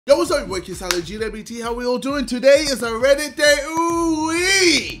Yo, what's up, Wicked Salad GWT? How we all doing? Today is a Reddit day.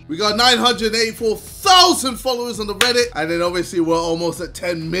 Ooh-wee! We got 984,000 followers on the Reddit, and then obviously we're almost at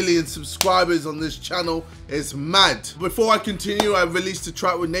 10 million subscribers on this channel. It's mad. Before I continue, I released a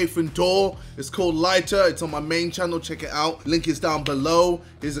track with Nathan Dorr. It's called Lighter. It's on my main channel. Check it out. Link is down below.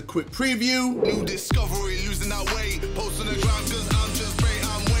 Here's a quick preview. New discovery, losing that weight. Posting the ground cause I'm just great.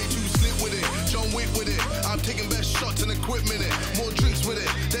 I'm way too slick with it. John Wick with it. I'm taking best shots and equipment it. More drinks with it.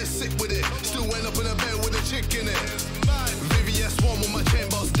 They're sick with it. Still went up in a bed with a chick in it. VVS one with my chain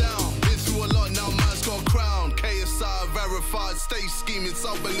boss down. Been through a lot, now man's got crown. KSI verified, stay scheming,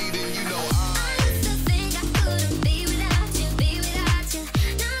 stop believing, you know I.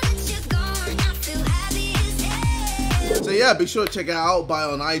 So yeah, be sure to check it out. Buy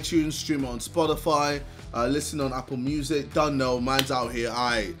it on iTunes, stream it on Spotify, listen on Apple Music. Don't know, man's out here.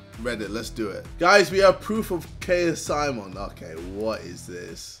 Alright, Reddit, let's do it. Guys, we have proof of KSI. Okay, what is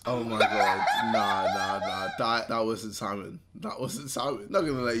this? Oh my god. Nah. That wasn't Simon. That wasn't Simon. Not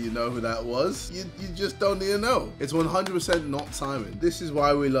gonna let you know who that was. You just don't need to know. It's 100% not Simon. This is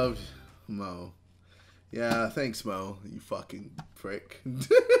why we love Mo. Yeah, thanks, Mo. You fucking prick.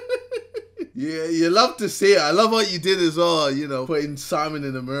 Yeah, you love to see it. I love what you did as well, you know, putting Simon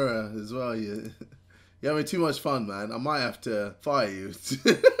in the mirror as well. You're having too much fun, man. I might have to fire you.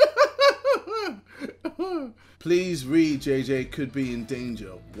 Please read, JJ could be in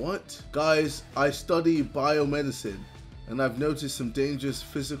danger. What? Guys, I study biomedicine and I've noticed some dangerous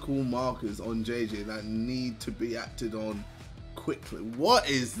physical markers on JJ that need to be acted on quickly. What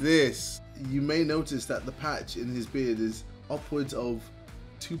is this? You may notice that the patch in his beard is upwards of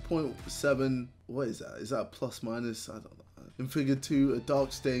 2.7, what is that? Is that a plus minus? I don't know. In figure 2, a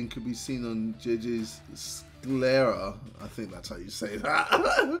dark stain could be seen on JJ's sclera. I think that's how you say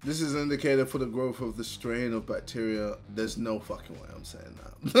that. This is an indicator for the growth of the strain of bacteria. There's no fucking way I'm saying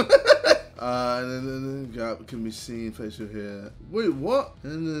that. And then the gap can be seen facial hair. Wait, what?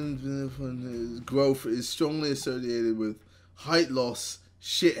 And then growth is strongly associated with height loss,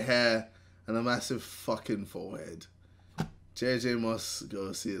 shit hair, and a massive fucking forehead. JJ must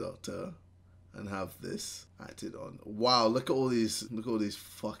go see a doctor and have this acted on. Wow, look at all these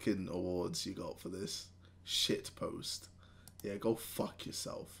fucking awards you got for this shit post. Yeah, go fuck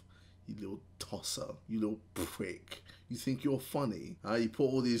yourself, you little tosser, you little prick. You think you're funny? You put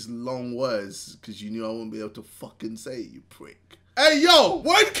all these long words because you knew I wouldn't be able to fucking say it, you prick. Hey yo,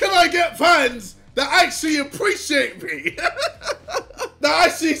 when can I get fans that actually appreciate me? That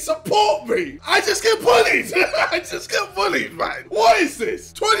actually support me? I just get bullied. I just get bullied, man. What is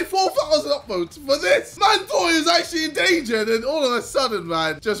this? 24,000 upvotes for this? Man thought he was actually in danger, and then all of a sudden,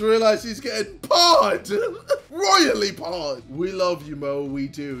 man, just realized he's getting parred. Royally parred. We love you, Mo. We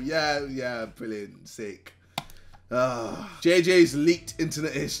do. Yeah, brilliant. Sick. JJ's leaked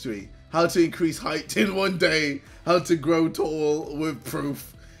internet history. How to increase height in one day. How to grow tall with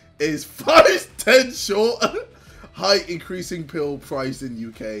proof. Is 5'10" short. Height increasing pill price in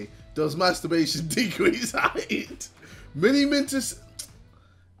UK. Does masturbation decrease height? Mini Mintus.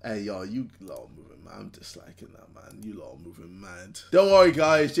 Hey y'all, you lot are moving mad. I'm disliking that, man. You lot are moving mad. Don't worry,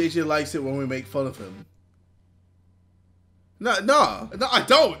 guys. JJ likes it when we make fun of him. No, I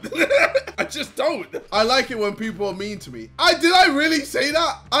don't. I just don't. I like it when people are mean to me. Did I really say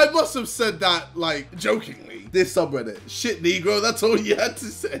that? I must have said that, like, jokingly. This subreddit. Shit, Negro, that's all you had to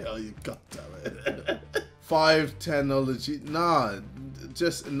say. Oh, you goddammit. 5'10", nah,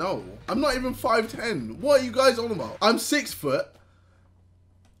 just no. I'm not even 5'10". What are you guys on about? I'm 6 foot.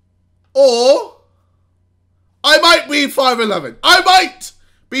 Or I might be 5'11". I might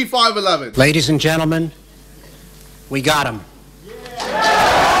be 5'11". Ladies and gentlemen, we got him.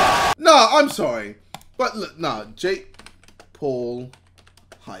 Yeah. No, I'm sorry. But look, nah, Jake Paul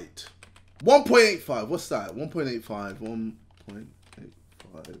height. 1.85. What's that? 1.85. 1.85.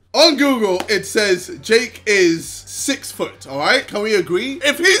 On Google, it says Jake is 6 foot, all right? Can we agree?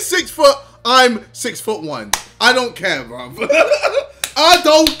 If he's 6 foot, I'm 6'1". I don't care, bro. I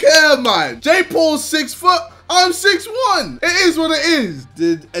don't care, man. Jake Paul's 6 foot, I'm 6'1". It is what it is.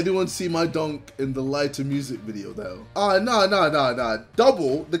 Did anyone see my dunk in the Lighter music video, though? No.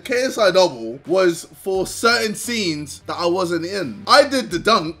 Double, the KSI double was for certain scenes that I wasn't in. I did the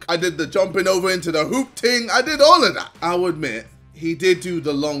dunk. I did the jumping over into the hoop thing. I did all of that. I'll admit, he did do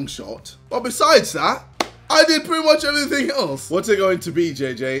the long shot. But besides that, I did pretty much everything else. What's it going to be,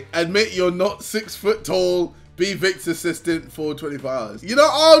 JJ? Admit you're not 6 foot tall. Be Vic's assistant for 24 hours. You know,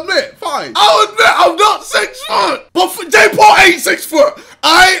 I'll admit, fine. I'll admit I'm not 6 foot. But J Paul ain't 6 foot.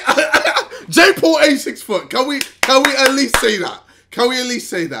 J Paul ain't 6 foot. Can we at least say that? Can we at least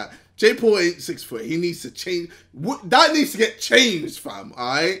say that? Jake Paul ain't 6 foot. He needs to change. That needs to get changed, fam.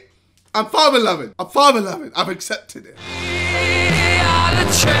 All right. I'm 5'11". I'm 5'11". I've accepted it.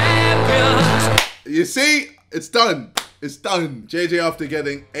 You see, it's done. It's done. JJ, after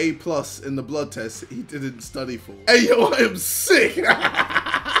getting A+ in the blood test, he didn't study for. Hey, yo, I am sick.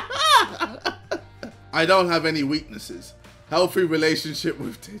 I don't have any weaknesses. Healthy relationship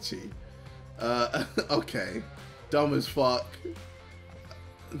with Titchy. Okay. Dumb as fuck.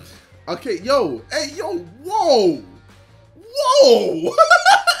 Okay, yo. Hey, yo, whoa. Whoa.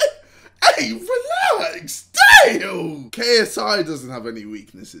 Hey, relax. Damn. KSI doesn't have any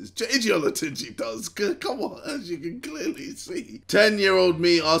weaknesses. JJ Olatunji does. Come on, as you can clearly see. 10-year-old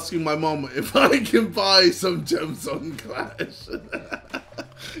me asking my mom if I can buy some gems on Clash.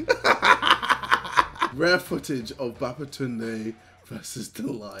 Rare footage of Babatunde versus the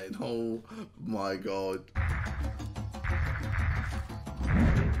Lion. Oh my god.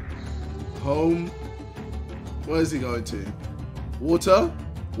 Home. Where is he going to? Water?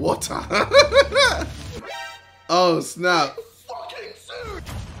 Water. Oh snap.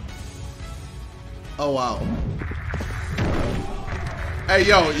 Oh wow. Hey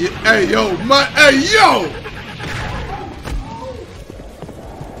yo, hey yo, hey yo!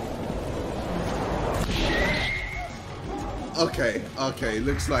 Okay, okay,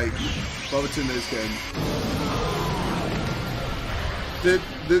 looks like Babatunde is getting...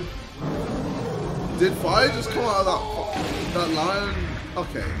 Did fire just come out of that lion?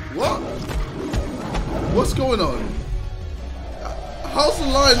 Okay, what? What's going on? How's the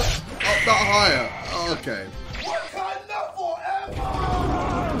line up that higher? Okay.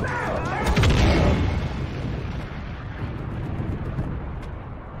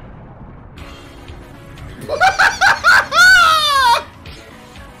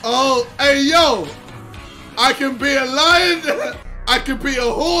 Oh, hey yo! I can be a lion. I can be a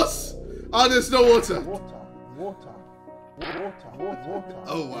horse. Oh, there's no water. Water.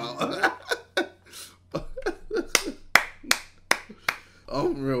 Oh wow.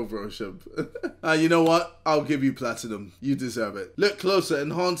 I'm real, bro, Shub. You know what? I'll give you platinum. You deserve it. Look closer.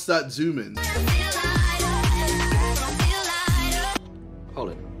 Enhance that zoom in.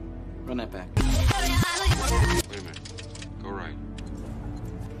 Hold it. Run that back. Wait a minute. Go right.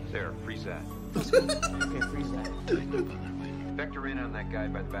 Sarah, freeze that. Okay, freeze that. Vector in on that guy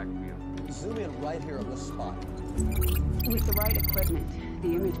by the back wheel. Zoom in right here on this spot. With the right equipment, the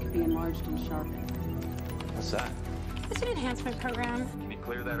image could be enlarged and sharpened. What's that? It's an enhancement program. Can you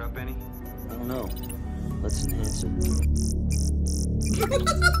clear that up any? I don't know. Let's enhance it.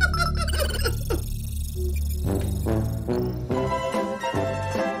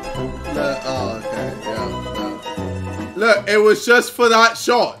 Oh, okay. Yeah. No. Look, it was just for that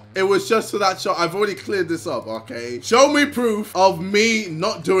shot. It was just for that shot. I've already cleared this up, okay? Show me proof of me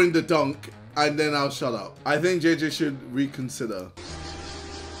not doing the dunk, and then I'll shut up. I think JJ should reconsider.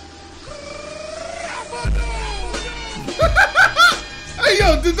 Hey,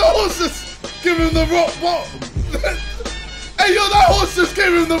 yo, did the horse just give him the rock bottom? Hey, yo, that horse just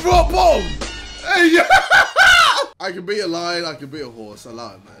gave him the rock bottom. Hey, yo. I could be a lion, I could be a horse. I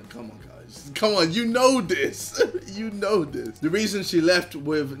lie, man. Come on, guys. Come on, you know this. You know this. The reason she left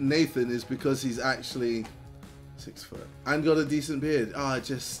with Nathan is because he's actually 6 foot and got a decent beard.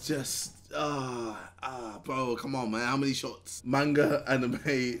 Bro, come on, man. How many shots? Manga, anime,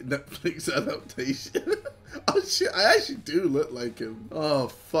 Netflix adaptation. Oh shit, I actually do look like him. Oh,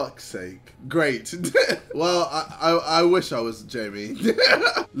 fuck's sake. Great. Well, I wish I was Jamie.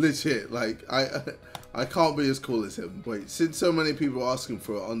 Legit, like, I can't be as cool as him. Wait, since so many people are asking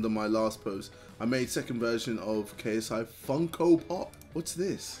for it under my last post, I made second version of KSI Funko Pop. What's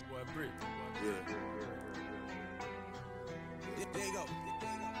this?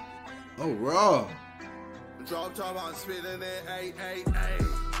 Oh, raw. Drop top, I'm spinning it, ay, ay, ay.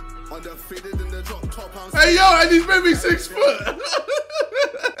 Undefeated in the drop top, I'm Hey, yo, and he's maybe 6 foot.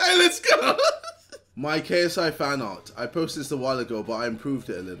 Hey, let's go. My KSI fan art. I posted this a while ago, but I improved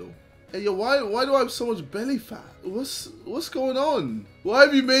it a little. Hey, yo, why do I have so much belly fat? What's going on? Why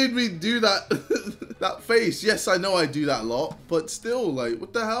have you made me do that that face? Yes, I know I do that a lot, but still, like,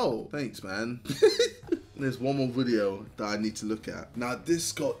 what the hell? Thanks, man. There's one more video that I need to look at. Now,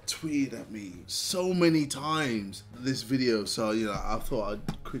 this got tweeted at me so many times, this video, so, you know, I thought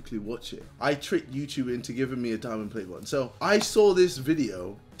I'd quickly watch it. I tricked YouTube into giving me a diamond plate button. So I saw this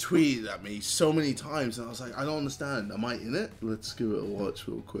video tweeted at me so many times and I was like, I don't understand. Am I in it? Let's give it a watch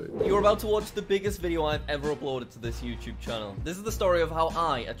real quick. You're about to watch the biggest video I've ever uploaded to this YouTube channel. This is the story of how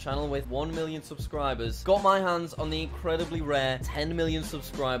I, a channel with 1 million subscribers, got my hands on the incredibly rare 10 million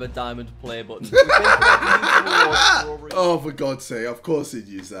subscriber diamond play button. Oh, for God's sake, of course he'd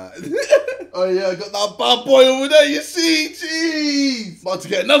use that. Oh yeah, I got that bad boy over there, you see? Jeez! About to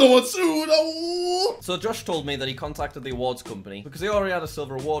get another one soon. Oh. So Josh told me that he contacted the awards company because he already had a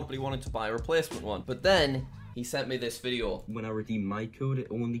silver award, but he wanted to buy a replacement one. But then he sent me this video. When I redeemed my code, it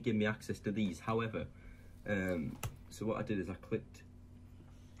only gave me access to these. However, so what I did is I clicked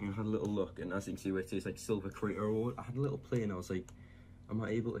and I had a little look, and as you can see where it says like Silver Creator Award, I had a little play and I was like, am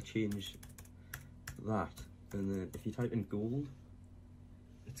I able to change that? And then if you type in gold,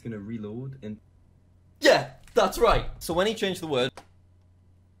 it's gonna reload and... Yeah, that's right. So when he changed the word...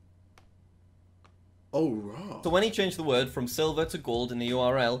 Oh, right. So when he changed the word from silver to gold in the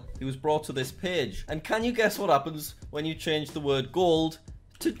URL, he was brought to this page. And can you guess what happens when you change the word gold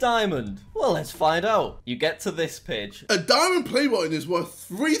to diamond? Well, let's find out. You get to this page. A diamond play button is worth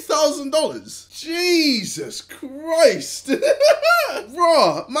 $3,000. Jesus Christ.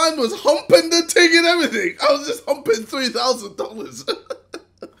 Bruh, man was humping the thing and everything. I was just humping $3,000.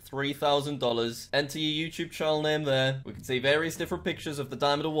 $3,000. Enter your YouTube channel name there. We can see various different pictures of the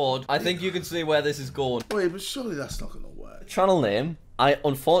Diamond Award. I think you can see where this is going. Wait, but surely that's not gonna work. Channel name.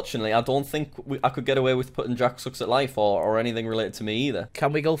 Unfortunately, I don't think I could get away with putting Jack Sucks at Life or anything related to me either.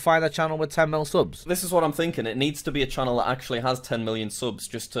 Can we go find a channel with 10 mil subs? This is what I'm thinking. It needs to be a channel that actually has 10 million subs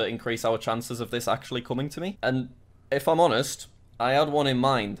just to increase our chances of this actually coming to me. And if I'm honest, I had one in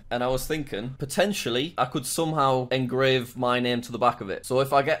mind, and I was thinking, potentially, I could somehow engrave my name to the back of it. So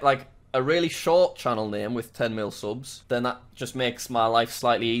if I get, like, a really short channel name with 10 mil subs, then that just makes my life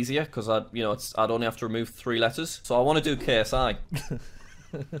slightly easier, because I'd only have to remove 3 letters. So I want to do KSI.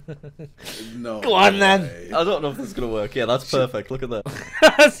 No. Go on, then. I don't know if this is going to work. Yeah, that's perfect. Look at that.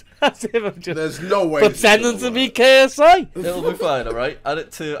 That's if I'm just There's no way. pretending to be KSI. It'll be fine, alright? Add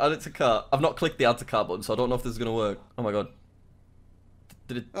it to cart. I've not clicked the add to cart button, so I don't know if this is going to work. Oh my god.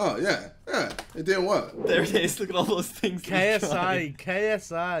 Did it... Oh, yeah. Yeah, it didn't work. There it is. Look at all those things. KSI,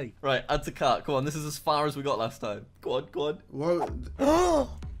 KSI. Right, add to cart. Come on, this is as far as we got last time. Go on, go on. What?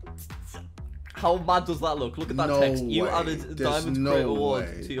 How mad does that look? Look at that No text. You way. added There's Diamond no Creator Award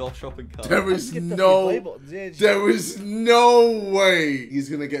way. to your shopping cart. There is no way he's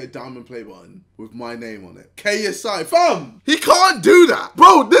gonna get a diamond play button with my name on it. KSI, fam! He can't do that!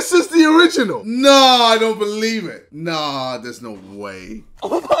 Bro, this is the original! Nah, I don't believe it. Nah, there's no way.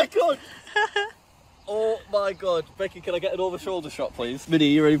 Oh my god! Oh my god. Becky, can I get an over-shoulder shot, please? Minnie,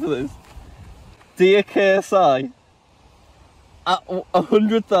 you ready for this? Dear KSI, at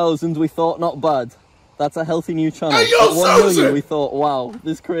 100,000 we thought not bad. That's a healthy new channel. Hey, yo, at 1 million Susan! we thought, wow,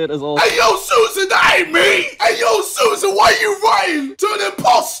 this creator's awesome. Hey, yo, Susan, that ain't me! Hey, yo, Susan, why you writing to an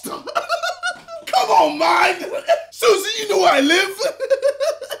imposter? Come on, man! Susan, you know where I live!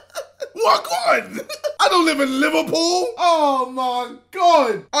 Walk on! I don't live in Liverpool! Oh, my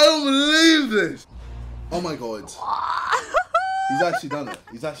God! I don't believe this! Oh, my God. He's actually done it.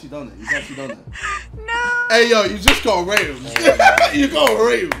 He's actually done it. He's actually done it. No! Hey, yo, you just gotta rate him. You gotta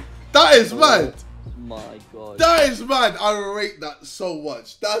rate him. That is mad. My god. That is mad. I rate that so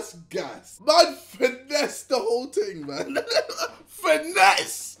much. That's gas. Man, finesse the whole thing, man.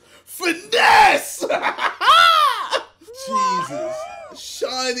 Finesse! Finesse! Jesus.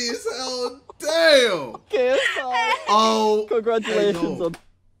 Shiny as hell. Damn. KSI. Oh. Congratulations hey, on...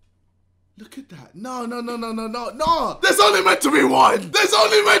 Look at that. No. There's only meant to be one. There's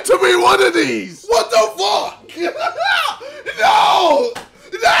only meant to be one of these. What the fuck? No.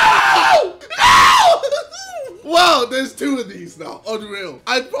 Wow, there's 2 of these now. Unreal.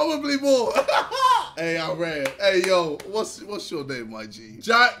 And probably more. Hey, I'm rare. Hey, yo, what's your name, my G?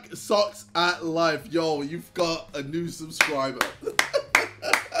 Jack Sucks at Life. Yo, you've got a new subscriber.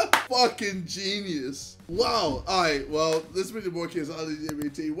 Fucking genius. Wow. Alright, well, this video more kids on the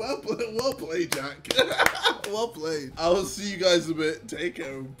GBT. Well played, Jack. Well played. I will see you guys in a bit. Take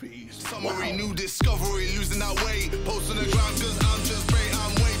care and peace. Summary, new discovery, losing that weight. Post on the ground cause I'm just great.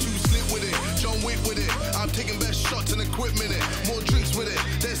 I'm way too slick with it. John Wick with it. I'm taking best shots and equipment it. More drinks with it.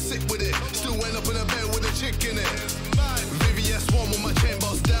 They're sick with it. Still end up in a bed with a chick in it. VVS one with my chain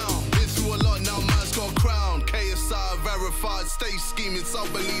boss down. Been through a lot, now man's got crown. KSI verified, stay scheming, so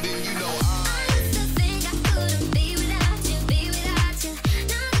believing, you know I